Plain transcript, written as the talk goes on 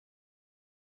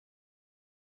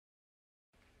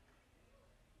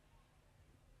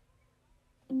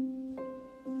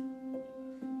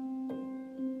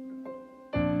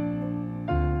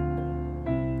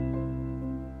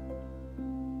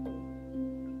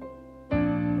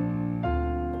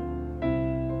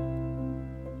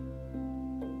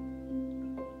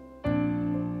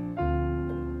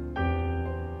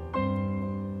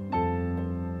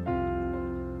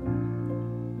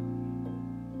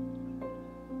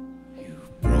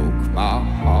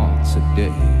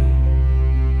today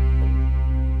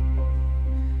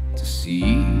to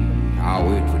see how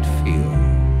it would feel,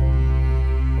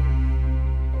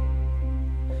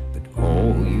 but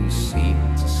all you seem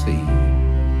to see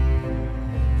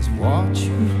is what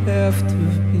you left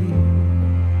of me.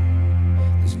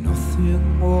 There's nothing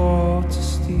more to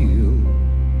steal,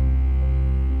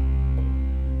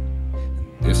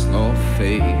 and this love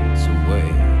fades away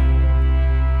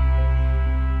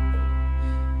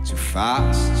too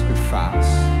fast,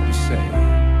 you say,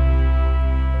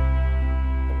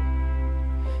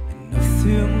 and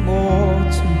nothing more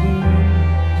to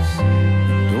lose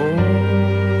and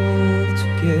all to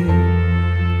gain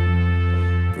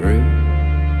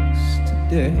breaks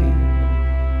today.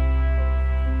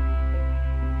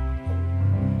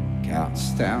 Can't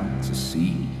stand to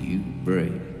see you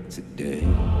break today.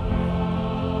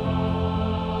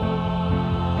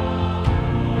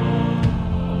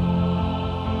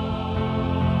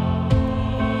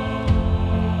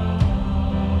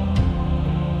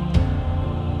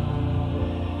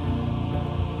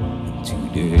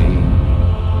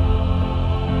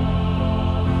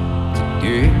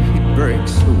 Today it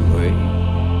breaks away.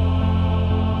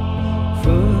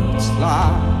 Hurts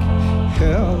like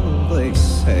hell, they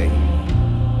say.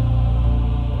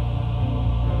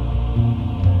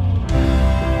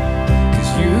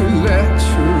 'Cause you let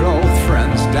your old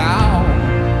friends down.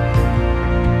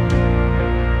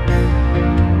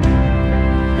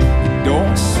 You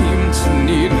don't seem to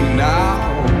need them now.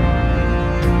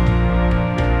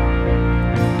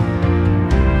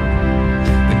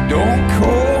 Don't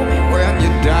call me when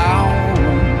you're down,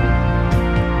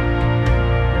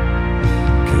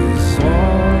 'cause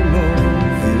our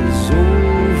love is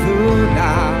over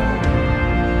now,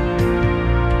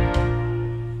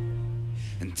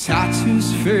 and tattoos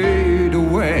fade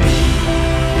away.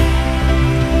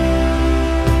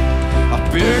 Our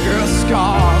bigger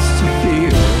scars to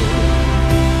heal,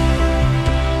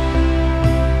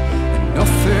 and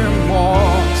nothing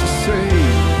more to say.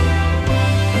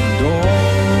 And all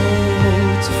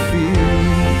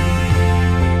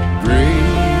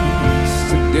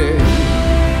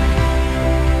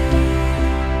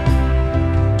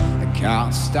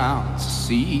down to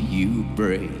see you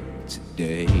break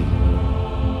today.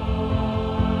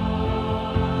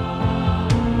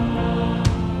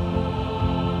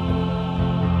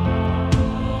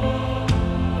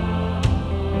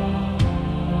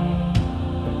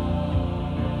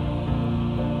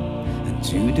 And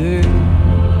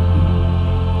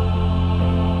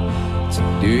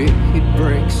today it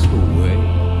breaks away.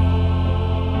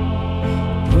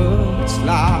 Hurts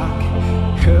like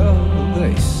hell,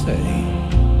 they say.